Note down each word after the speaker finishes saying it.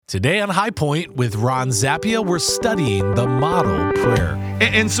Today on High Point with Ron Zappia, we're studying the model prayer.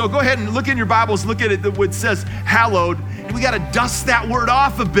 And so go ahead and look in your Bibles, look at it, what says hallowed. We got to dust that word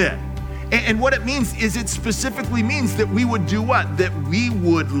off a bit. And what it means is it specifically means that we would do what? That we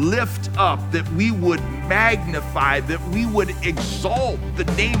would lift up, that we would magnify, that we would exalt the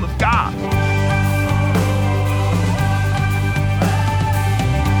name of God.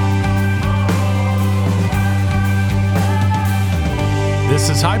 This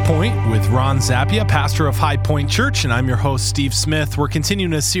is High Point with Ron Zappia, pastor of High Point Church, and I'm your host, Steve Smith. We're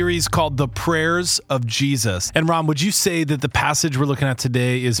continuing a series called The Prayers of Jesus. And Ron, would you say that the passage we're looking at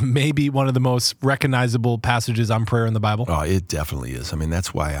today is maybe one of the most recognizable passages on prayer in the Bible? Oh, it definitely is. I mean,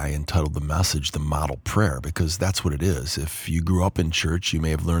 that's why I entitled the message, The Model Prayer, because that's what it is. If you grew up in church, you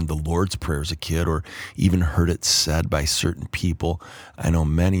may have learned the Lord's Prayer as a kid or even heard it said by certain people. I know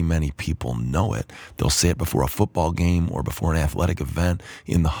many people know it. They'll say it before a football game or before an athletic event,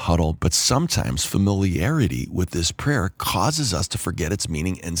 in the huddle, but sometimes familiarity with this prayer causes us to forget its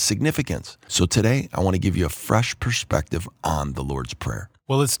meaning and significance. So today, I want to give you a fresh perspective on the Lord's Prayer.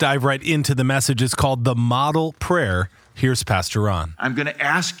 Well, let's dive right into the message. It's called The Model Prayer. Here's Pastor Ron. I'm going to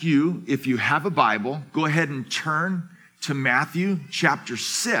ask you, if you have a Bible, go ahead and turn to Matthew chapter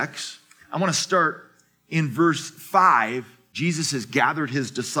 6. I want to start in verse 5. Jesus has gathered his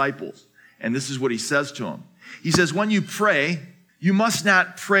disciples, and this is what he says to them. He says, when you pray, you must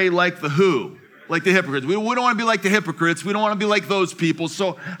not pray like the who? Like the hypocrites. We don't want to be like the hypocrites. We don't want to be like those people.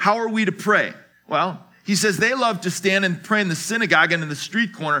 So how are we to pray? Well, he says they love to stand and pray in the synagogue and in the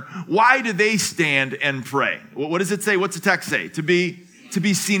street corner. Why do they stand and pray? What does it say? What's the text say? To be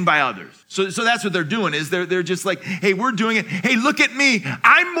seen by others. So that's what they're doing is they're just like, hey, we're doing it. Hey, look at me.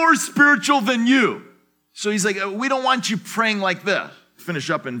 I'm more spiritual than you. So he's like, we don't want you praying like this. Finish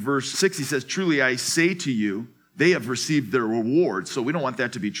up in verse 6. He says, truly I say to you, they have received their reward, so we don't want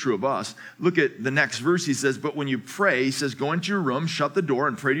that to be true of us. Look at the next verse. He says, but when you pray, he says, go into your room, shut the door,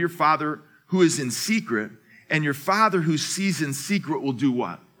 and pray to your Father who is in secret, and your Father who sees in secret will do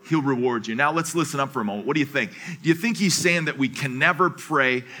what? He'll reward you. Now, let's listen up for a moment. What do you think? Do you think he's saying that we can never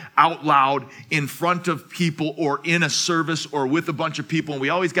pray out loud in front of people or in a service or with a bunch of people, and we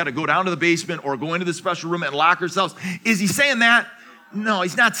always got to go down to the basement or go into the special room and lock ourselves? Is he saying that? No,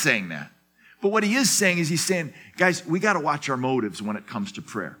 he's not saying that. But what he is saying is he's saying, guys, we got to watch our motives when it comes to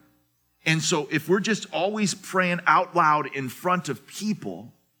prayer. And so if we're just always praying out loud in front of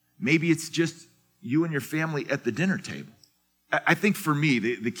people, maybe it's just you and your family at the dinner table. I think for me,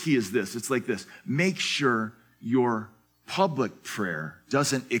 the key is this. It's like this. Make sure your public prayer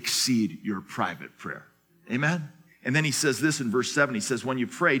doesn't exceed your private prayer. Amen? And then he says this in verse 7. He says, when you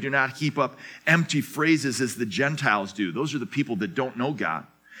pray, do not heap up empty phrases as the Gentiles do. Those are the people that don't know God.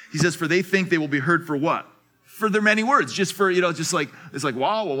 He says, for they think they will be heard for what? For their many words. Just for, just like, it's like,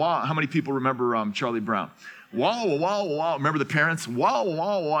 wow, wow, wow. How many people remember Charlie Brown? Wow, wow, wow, wow. Remember the parents? Wow,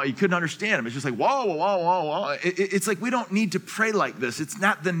 wow, wow. You couldn't understand him. It's just like, wow, wow, wow, wow, wow. It's like we don't need to pray like this. It's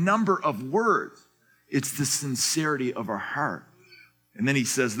not the number of words. It's the sincerity of our heart. And then he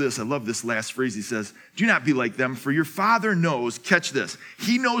says this. I love this last phrase. He says, do not be like them, for your Father knows, catch this,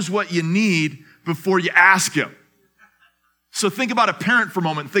 he knows what you need before you ask him. So think about a parent for a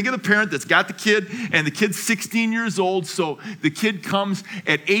moment. Think of the parent that's got the kid, and the kid's 16 years old, so the kid comes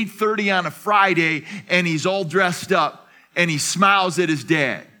at 8:30 on a Friday, and he's all dressed up, and he smiles at his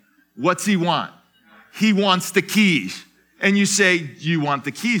dad. What's he want? He wants the keys. And you say, you want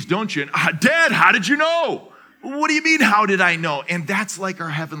the keys, don't you? Dad, how did you know? What do you mean, how did I know? And that's like our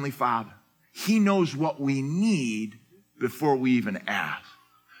Heavenly Father. He knows what we need before we even ask.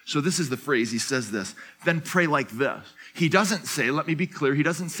 So this is the phrase. He says this, then pray like this. He doesn't say, let me be clear, he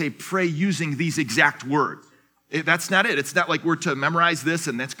doesn't say pray using these exact words. That's not it. It's not like we're to memorize this,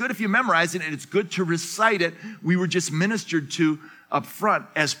 and that's good if you memorize it, and it's good to recite it. We were just ministered to up front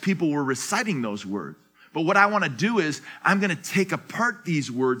as people were reciting those words. But what I want to do is I'm going to take apart these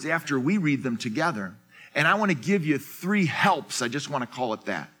words after we read them together, and I want to give you 3 helps, I just want to call it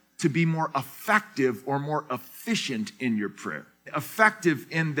that, to be more effective or more efficient in your prayer. Effective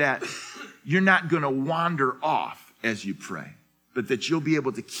in that you're not going to wander off as you pray, but that you'll be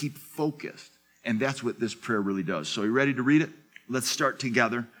able to keep focused. And that's what this prayer really does. So you ready to read it? Let's start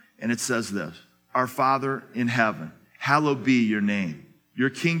together. And it says this, our Father in heaven, hallowed be your name.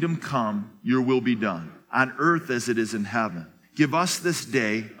 Your kingdom come, your will be done, on earth as it is in heaven. Give us this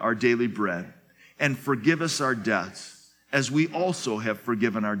day our daily bread, and forgive us our debts, as we also have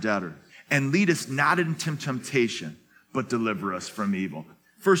forgiven our debtors. And lead us not into temptation, but deliver us from evil.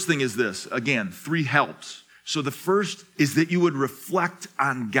 First thing is this, again, 3 helps. So the first is that you would reflect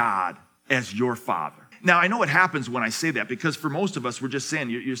on God as your Father. Now, I know what happens when I say that, because for most of us, we're just saying,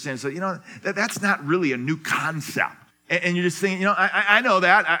 you're saying, so, that's not really a new concept. And you're just saying, I know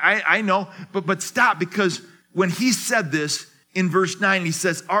that, I know, but stop, because when he said this in verse 9, he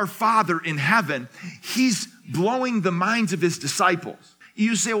says, our Father in heaven, he's blowing the minds of his disciples.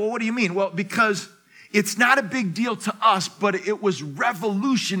 You say, well, what do you mean? Well, because it's not a big deal to us, but it was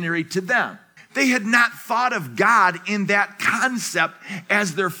revolutionary to them. They had not thought of God in that concept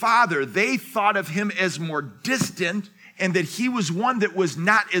as their Father. They thought of him as more distant, and that he was one that was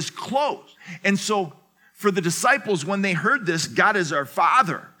not as close. And so for the disciples, when they heard this, God is our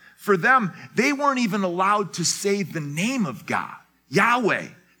Father, for them, they weren't even allowed to say the name of God, Yahweh.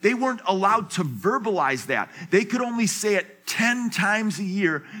 They weren't allowed to verbalize that. They could only say it 10 times a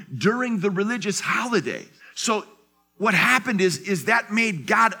year during the religious holidays. So what happened is that made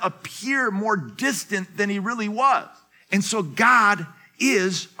God appear more distant than he really was. And so God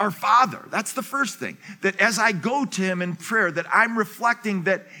is our Father. That's the first thing. That as I go to him in prayer, that I'm reflecting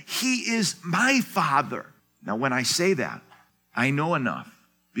that he is my Father. Now, when I say that, I know enough,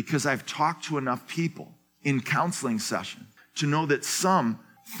 because I've talked to enough people in counseling sessions to know that some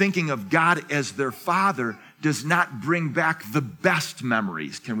thinking of God as their Father does not bring back the best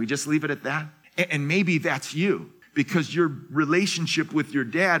memories. Can we just leave it at that? And maybe that's you, because your relationship with your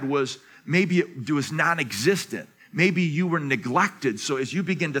dad was, maybe it was non-existent. Maybe you were neglected. So as you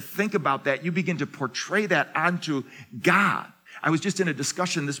begin to think about that, you begin to portray that onto God. I was just in a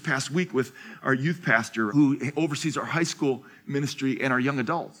discussion this past week with our youth pastor who oversees our high school ministry and our young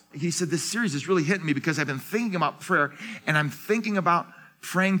adults. He said, this series is really hitting me because I've been thinking about prayer, and I'm thinking about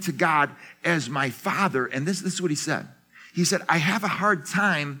praying to God as my Father. And this is what he said. He said, I have a hard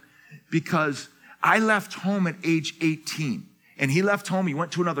time because I left home at age 18. And he left home, he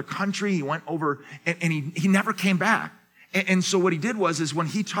went to another country, he went over, and he never came back. And so what he did was when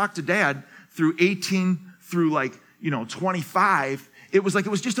he talked to dad through 18 through 25, it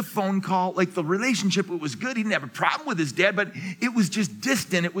was just a phone call. Like, the relationship, it was good. He didn't have a problem with his dad, but it was just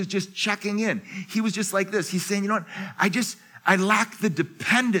distant. It was just checking in. He was just like this. He's saying, I lack the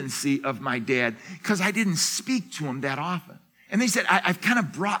dependency of my dad because I didn't speak to him that often. And they said, I've kind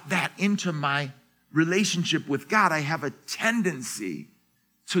of brought that into my relationship with God. I have a tendency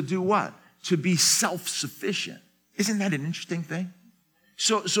to do what? To be self-sufficient. Isn't that an interesting thing?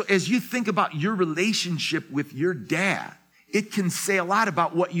 So as you think about your relationship with your dad, it can say a lot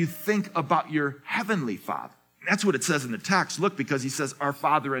about what you think about your heavenly Father. That's what it says in the text. Look, because he says, our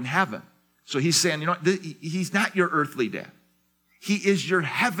Father in heaven. So he's saying, he's not your earthly dad. He is your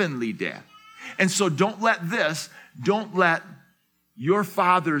heavenly dad. And so don't let your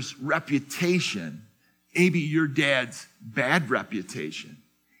father's reputation, maybe your dad's bad reputation,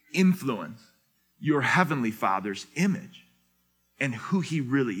 influence your heavenly Father's image and who he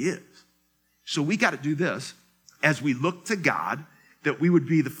really is. So we got to do this as we look to God, that we would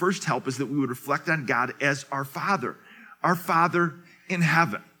be, the first help is that we would reflect on God as our Father in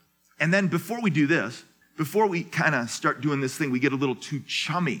heaven. And then before we do this, before we kind of start doing this thing, we get a little too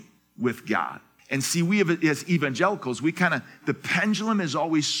chummy with God. And see, we have, as evangelicals, the pendulum is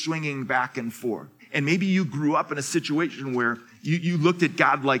always swinging back and forth. And maybe you grew up in a situation where you looked at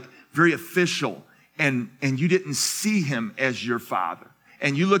God like very official, and you didn't see him as your Father.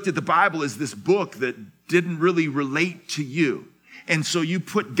 And you looked at the Bible as this book that didn't really relate to you. And so you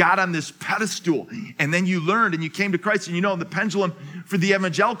put God on this pedestal, and then you learned and you came to Christ. And the pendulum for the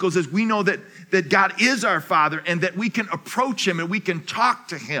evangelicals is we know that God is our Father, and that we can approach him and we can talk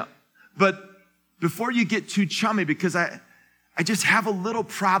to him. But before you get too chummy, because I just have a little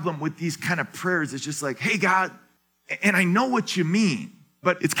problem with these kind of prayers. It's just like, hey, God, and I know what you mean,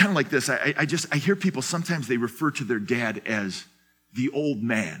 but it's kind of like this. I hear people, sometimes they refer to their dad as the old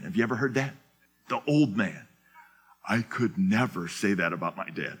man. Have you ever heard that? The old man. I could never say that about my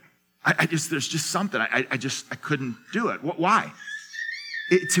dad. There's just something. I couldn't do it. Why?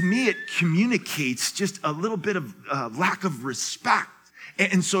 To me, it communicates just a little bit of lack of respect.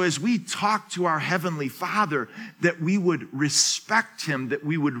 And so as we talk to our Heavenly Father, that we would respect him, that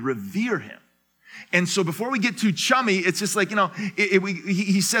we would revere him. And so before we get too chummy, it's just like,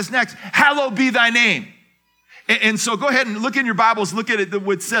 he says next, hallowed be thy name. And so go ahead and look in your Bibles, look at it,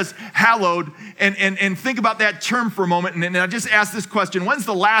 what it says hallowed, and think about that term for a moment. And I just ask this question: when's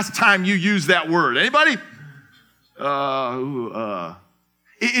the last time you used that word? Anybody?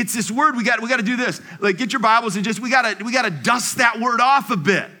 It's this word, we got to do this. Like, get your Bibles and we got to dust that word off a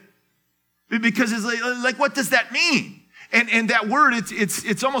bit. Because it's like what does that mean? And that word,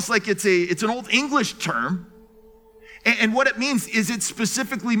 it's almost like it's an old English term. And what it means is it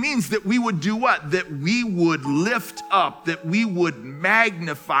specifically means that we would do what? That we would lift up, that we would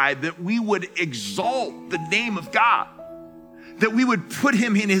magnify, that we would exalt the name of God, that we would put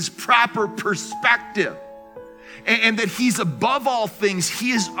him in his proper perspective, and that he's above all things.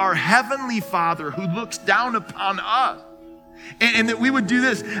 He is our heavenly Father who looks down upon us. And that we would do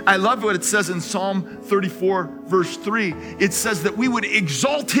this. I love what it says in Psalm 34, verse 3. It says that we would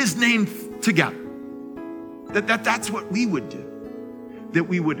exalt his name together. That's what we would do. That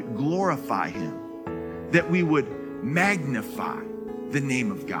we would glorify him. That we would magnify the name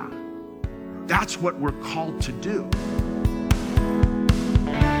of God. That's what we're called to do.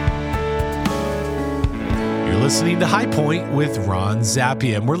 You're listening to High Point with Ron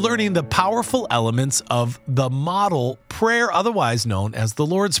Zappia, and we're learning the powerful elements of the model prayer, otherwise known as the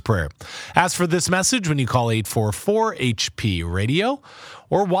Lord's Prayer. Ask for this message when you call 844-HP-RADIO,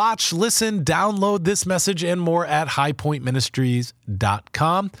 or watch, listen, download this message and more at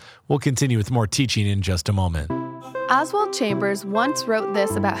highpointministries.com. We'll continue with more teaching in just a moment. Oswald Chambers once wrote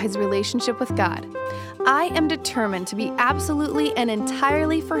this about his relationship with God. I am determined to be absolutely and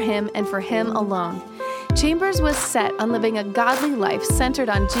entirely for him and for him alone. Chambers was set on living a godly life centered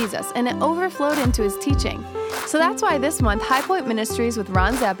on Jesus, and it overflowed into his teaching. So that's why this month, High Point Ministries with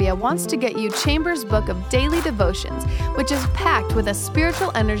Ron Zappia wants to get you Chambers' book of daily devotions, which is packed with a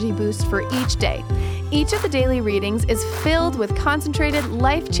spiritual energy boost for each day. Each of the daily readings is filled with concentrated,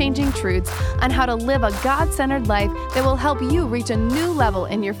 life-changing truths on how to live a God-centered life that will help you reach a new level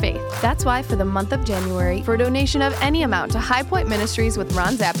in your faith. That's why for the month of January, for a donation of any amount to High Point Ministries with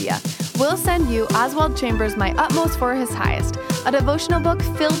Ron Zappia, we'll send you Oswald Chambers' My Utmost for His Highest, a devotional book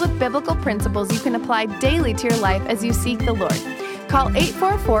filled with biblical principles you can apply daily to your life as you seek the Lord. Call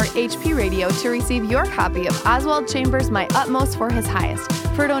 844-HP-RADIO to receive your copy of Oswald Chambers' My Utmost for His Highest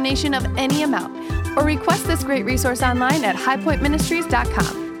for a donation of any amount, or request this great resource online at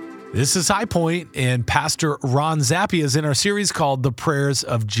highpointministries.com. This is High Point, and Pastor Ron Zappia is in our series called The Prayers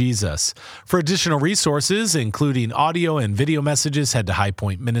of Jesus. For additional resources, including audio and video messages, head to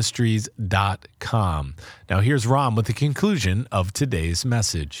highpointministries.com. Now here's Ron with the conclusion of today's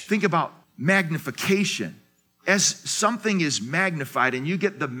message. Think about magnification. As something is magnified and you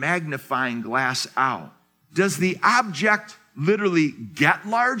get the magnifying glass out, does the object literally get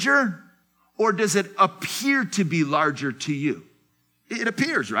larger, or does it appear to be larger to you? It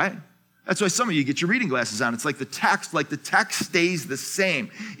appears, right? That's why some of you get your reading glasses on. It's like the text stays the same.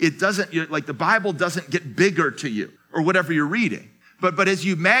 It doesn't, like the Bible doesn't get bigger to you or whatever you're reading. But as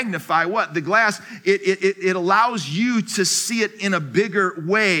you magnify what? The glass, it allows you to see it in a bigger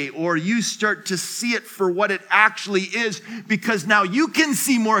way, or you start to see it for what it actually is, because now you can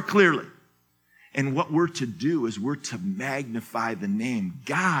see more clearly. And what we're to do is we're to magnify the name.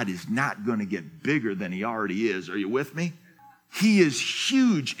 God is not going to get bigger than he already is. Are you with me? He is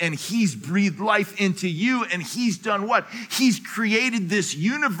huge, and he's breathed life into you, and he's done what? He's created this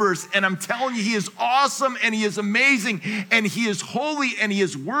universe, and I'm telling you, he is awesome, and he is amazing, and he is holy, and he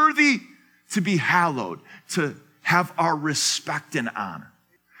is worthy to be hallowed, to have our respect and honor.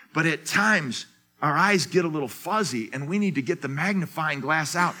 But at times, our eyes get a little fuzzy, and we need to get the magnifying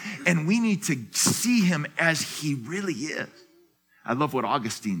glass out, and we need to see him as he really is. I love what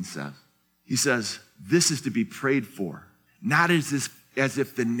Augustine says. He says, this is to be prayed for, not as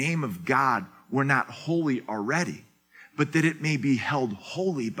if the name of God were not holy already, but that it may be held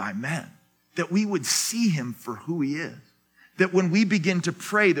holy by men, that we would see him for who he is, that when we begin to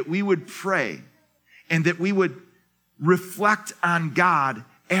pray, that we would pray and that we would reflect on God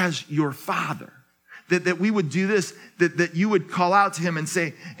as your Father, that we would do this, that you would call out to him and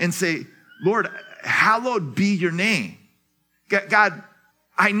say, Lord, hallowed be your name. God,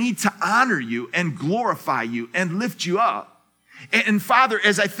 I need to honor you and glorify you and lift you up. And Father,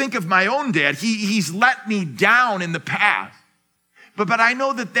 as I think of my own dad, he's let me down in the past. But I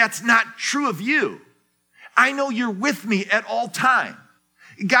know that that's not true of you. I know you're with me at all times.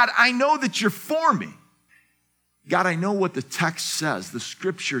 God, I know that you're for me. God, I know what the text says, the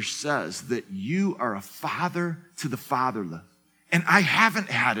scripture says, that you are a father to the fatherless. And I haven't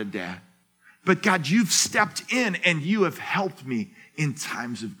had a dad. But God, you've stepped in and you have helped me in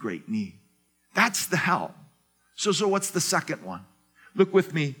times of great need. That's the help. So what's the second one? Look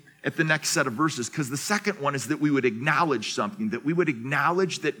with me at the next set of verses, because the second one is that we would acknowledge something, that we would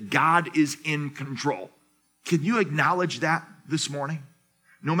acknowledge that God is in control. Can you acknowledge that this morning?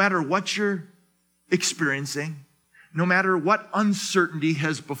 No matter what you're experiencing, no matter what uncertainty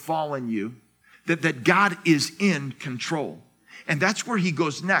has befallen you, that God is in control. And that's where he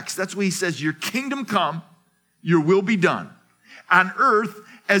goes next. That's where he says, your kingdom come, your will be done on earth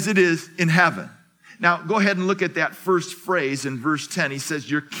as it is in heaven. Now, go ahead and look at that first phrase in verse 10. He says,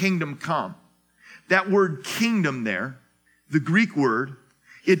 your kingdom come. That word kingdom there, the Greek word,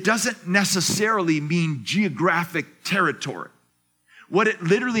 it doesn't necessarily mean geographic territory. What it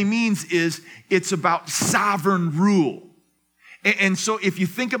literally means is it's about sovereign rule. And so if you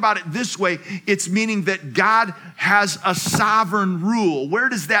think about it this way, it's meaning that God has a sovereign rule. Where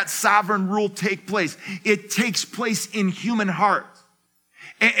does that sovereign rule take place? It takes place in human hearts.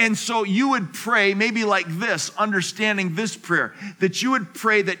 And so you would pray maybe like this, understanding this prayer, that you would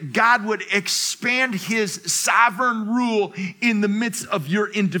pray that God would expand his sovereign rule in the midst of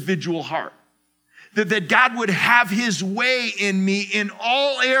your individual heart. That God would have his way in me in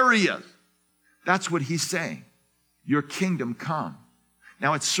all areas. That's what he's saying. Your kingdom come.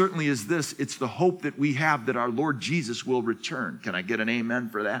 Now it certainly is this. It's the hope that we have that our Lord Jesus will return. Can I get an amen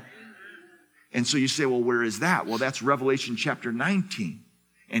for that? And so you say, well, where is that? Well, that's Revelation chapter 19.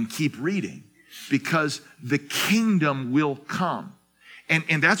 And keep reading. Because the kingdom will come.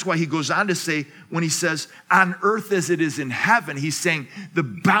 And that's why he goes on to say, when he says, on earth as it is in heaven, he's saying the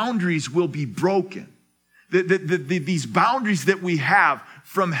boundaries will be broken. These boundaries that we have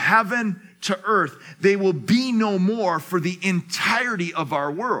from heaven to earth, they will be no more for the entirety of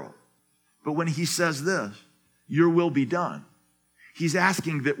our world. But when he says this, your will be done, he's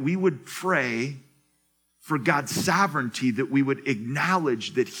asking that we would pray for God's sovereignty, that we would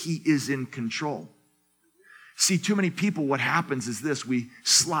acknowledge that he is in control. See, too many people, what happens is this, we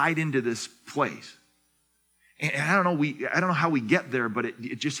slide into this place. And I don't know how we get there, but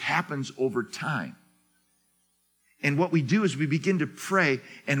it just happens over time. And what we do is we begin to pray,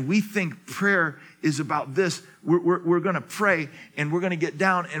 and we think prayer is about this. We're going to pray, and we're going to get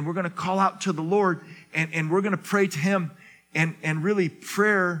down, and we're going to call out to the Lord, and we're going to pray to him. And really,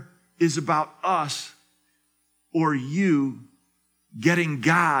 prayer is about us or you getting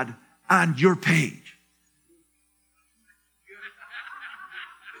God on your page.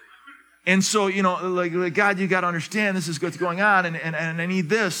 And so, like God, you got to understand this is what's going on, and I need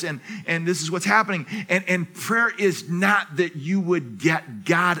this, and this is what's happening. And prayer is not that you would get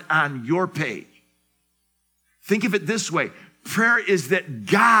God on your page. Think of it this way. Prayer is that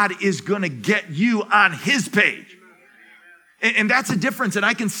God is going to get you on his page. And that's a difference. And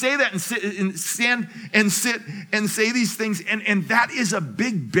I can say that and stand and sit and say these things. And that is a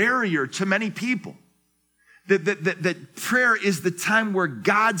big barrier to many people. That prayer is the time where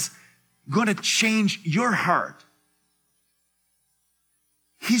God's going to change your heart.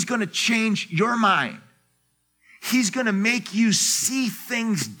 He's going to change your mind. He's going to make you see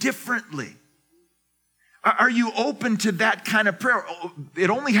things differently. Are you open to that kind of prayer? It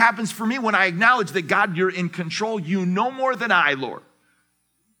only happens for me when I acknowledge that, God, you're in control. You know more than I, Lord.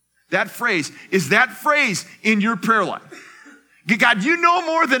 That phrase, is that phrase in your prayer life? God, you know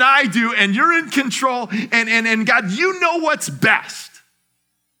more than I do, and you're in control, and God, you know what's best.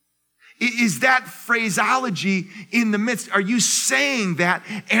 Is that phraseology in the midst? Are you saying that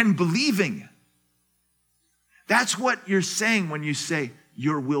and believing it? That's what you're saying when you say,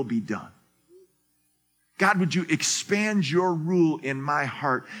 your will be done. God, would you expand your rule in my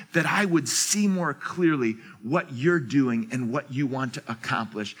heart that I would see more clearly what you're doing and what you want to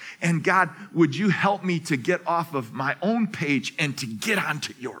accomplish? And God, would you help me to get off of my own page and to get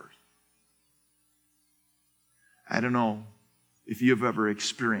onto yours? I don't know if you've ever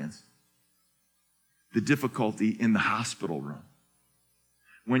experienced the difficulty in the hospital room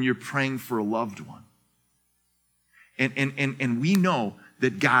when you're praying for a loved one. And we know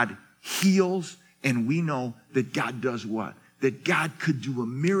that God heals, and we know that God does what? That God could do a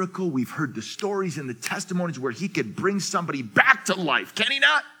miracle. We've heard the stories and the testimonies where he could bring somebody back to life. Can he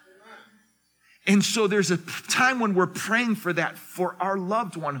not? And so there's a time when we're praying for that, for our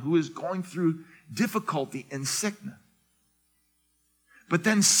loved one who is going through difficulty and sickness. But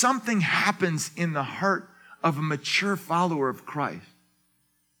then something happens in the heart of a mature follower of Christ.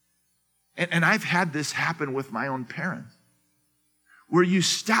 And I've had this happen with my own parents, where you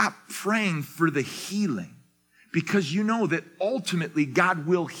stop praying for the healing because you know that ultimately God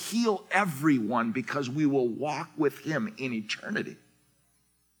will heal everyone because we will walk with him in eternity.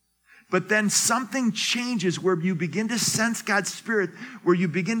 But then something changes where you begin to sense God's Spirit, where you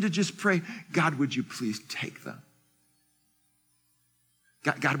begin to just pray, God, would you please take them?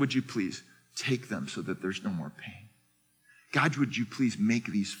 God, would you please take them so that there's no more pain? God, would you please make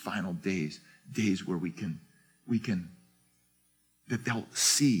these final days where we can that they'll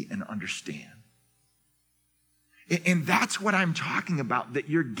see and understand. And that's what I'm talking about, that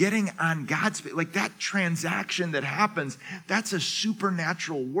you're getting on God's, like that transaction that happens, that's a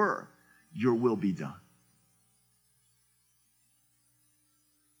supernatural work. Your will be done.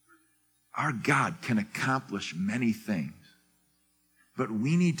 Our God can accomplish many things, but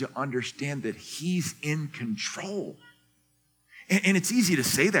we need to understand that he's in control. And it's easy to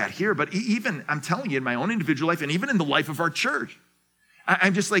say that here, but even, I'm telling you, in my own individual life and even in the life of our church,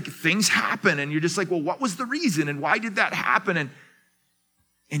 I'm just like, things happen and you're just like, well, what was the reason and why did that happen?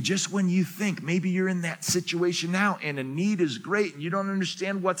 And just when you think maybe you're in that situation now and a need is great and you don't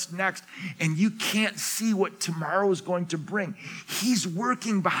understand what's next and you can't see what tomorrow is going to bring, he's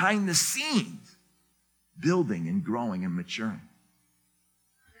working behind the scenes, building and growing and maturing.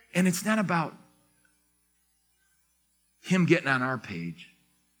 And it's not about him getting on our page,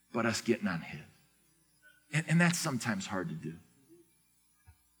 but us getting on his. And that's sometimes hard to do.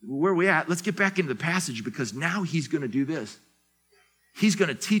 Where are we at? Let's get back into the passage because now he's going to do this. He's going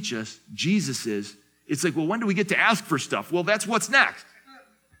to teach us, Jesus is. It's like, well, when do we get to ask for stuff? Well, that's what's next.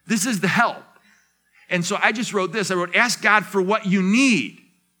 This is the help. And so I just wrote this. I wrote, ask God for what you need.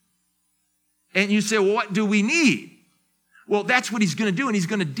 And you say, well, what do we need? Well, that's what he's going to do, and he's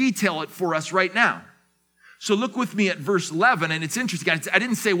going to detail it for us right now. So look with me at verse 11, and it's interesting. I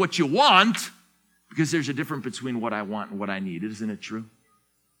didn't say what you want, because there's a difference between what I want and what I need. Isn't it true?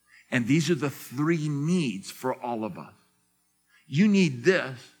 And these are the three needs for all of us. You need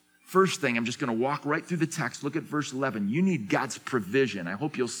this. First thing, I'm just going to walk right through the text. Look at verse 11. You need God's provision. I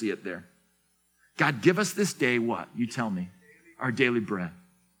hope you'll see it there. God, give us this day what? You tell me. Our daily bread.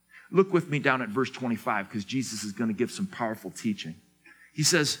 Look with me down at verse 25 because Jesus is going to give some powerful teaching. He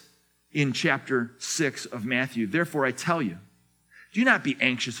says in chapter 6 of Matthew, therefore I tell you, do not be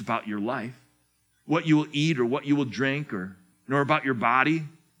anxious about your life, what you will eat or what you will drink, nor about your body,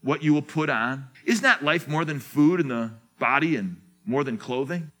 what you will put on. Is not life more than food and the body and more than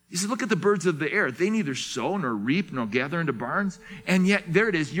clothing? He says, look at the birds of the air. They neither sow nor reap nor gather into barns. And yet there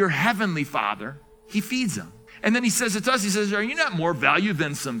it is, your heavenly Father, he feeds them. And then he says it to us, he says, are you not more value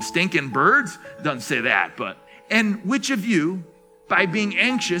than some stinking birds? Doesn't say that, and which of you, by being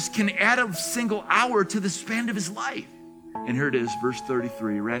anxious, can add a single hour to the span of his life? And here it is, verse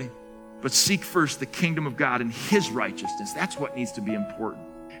 33, ready? But seek first the kingdom of God and his righteousness. That's what needs to be important.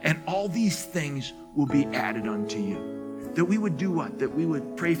 And all these things will be added unto you. That we would do what? That we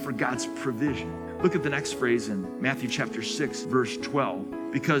would pray for God's provision. Look at the next phrase in Matthew chapter 6, verse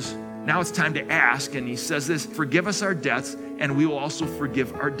 12. Because now it's time to ask, and he says this, forgive us our debts, and we will also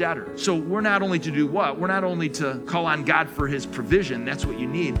forgive our debtors. So we're not only to do what? We're not only to call on God for his provision, that's what you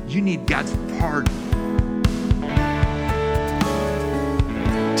need. You need God's pardon.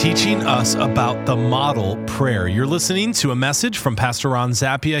 Teaching us about the model prayer. You're listening to a message from Pastor Ron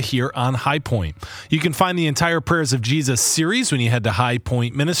Zappia here on High Point. You can find the entire Prayers of Jesus series when you head to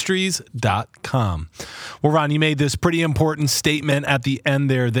highpointministries.com. Well, Ron, you made this pretty important statement at the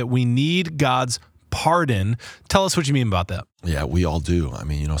end there that we need God's pardon. Tell us what you mean about that. Yeah, we all do. I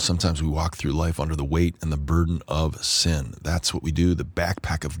mean, sometimes we walk through life under the weight and the burden of sin. That's what we do, the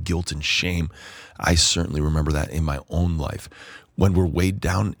backpack of guilt and shame. I certainly remember that in my own life. When we're weighed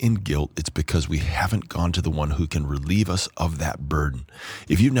down in guilt, it's because we haven't gone to the one who can relieve us of that burden.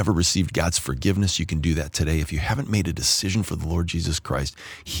 If you've never received God's forgiveness, you can do that today. If you haven't made a decision for the Lord Jesus Christ,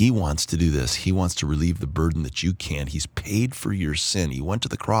 he wants to do this. He wants to relieve the burden that you can't. He's paid for your sin. He went to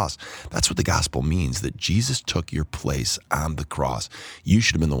the cross. That's what the gospel means, that Jesus took your place on the cross. You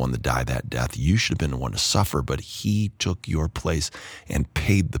should have been the one to die that death. You should have been the one to suffer, but he took your place and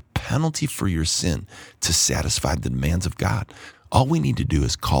paid the penalty for your sin to satisfy the demands of God. All we need to do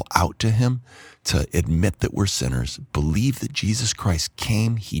is call out to him, to admit that we're sinners, believe that Jesus Christ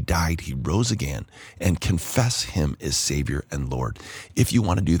came, he died, he rose again, and confess him as Savior and Lord. If you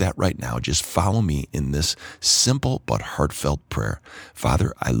want to do that right now, just follow me in this simple but heartfelt prayer.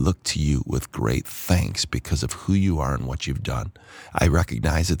 Father, I look to you with great thanks because of who you are and what you've done. I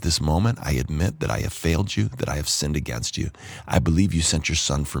recognize at this moment, I admit that I have failed you, that I have sinned against you. I believe you sent your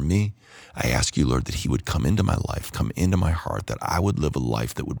son for me. I ask you, Lord, that he would come into my life, come into my heart, that I would live a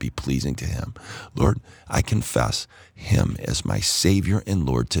life that would be pleasing to him. Lord, I confess him as my Savior and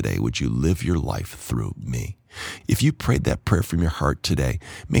Lord today. Would you live your life through me? If you prayed that prayer from your heart today,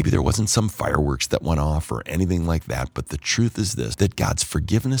 maybe there wasn't some fireworks that went off or anything like that, but the truth is this, that God's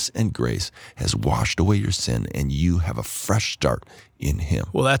forgiveness and grace has washed away your sin and you have a fresh start in him.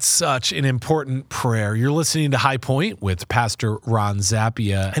 Well, that's such an important prayer. You're listening to High Point with Pastor Ron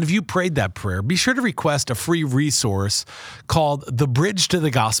Zappia. And if you prayed that prayer, be sure to request a free resource called The Bridge to the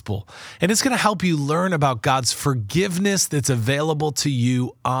Gospel. And it's going to help you learn about God's forgiveness that's available to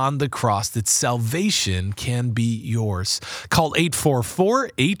you on the cross, that salvation can can be yours. Call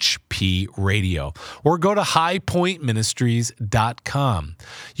 844-HP-RADIO or go to highpointministries.com.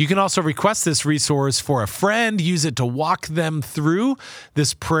 You can also request this resource for a friend. Use it to walk them through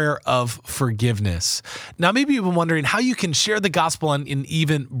this prayer of forgiveness. Now, maybe you've been wondering how you can share the gospel on an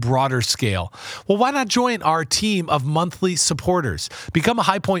even broader scale. Well, why not join our team of monthly supporters? Become a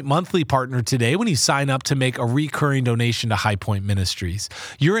High Point monthly partner today when you sign up to make a recurring donation to High Point Ministries.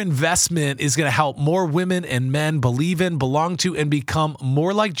 Your investment is going to help more women and men believe in, belong to, and become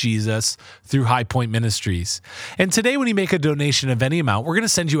more like Jesus through High Point Ministries. And today, when you make a donation of any amount, we're going to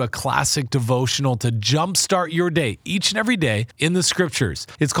send you a classic devotional to jumpstart your day each and every day in the scriptures.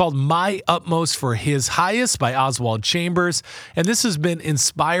 It's called My Utmost for His Highest by Oswald Chambers. And this has been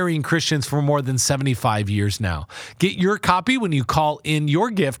inspiring Christians for more than 75 years now. Get your copy when you call in your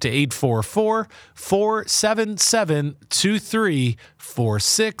gift to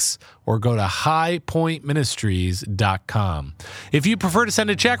 844-477-2346 or go to highpointministries.com. If you prefer to send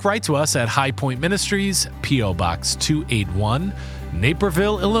a check, write to us at High Point Ministries, P.O. Box 281,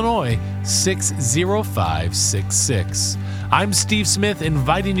 Naperville, Illinois, 60566. I'm Steve Smith,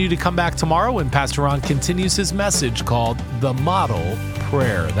 inviting you to come back tomorrow when Pastor Ron continues his message called The Model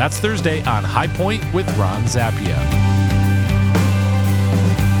Prayer. That's Thursday on High Point with Ron Zappia.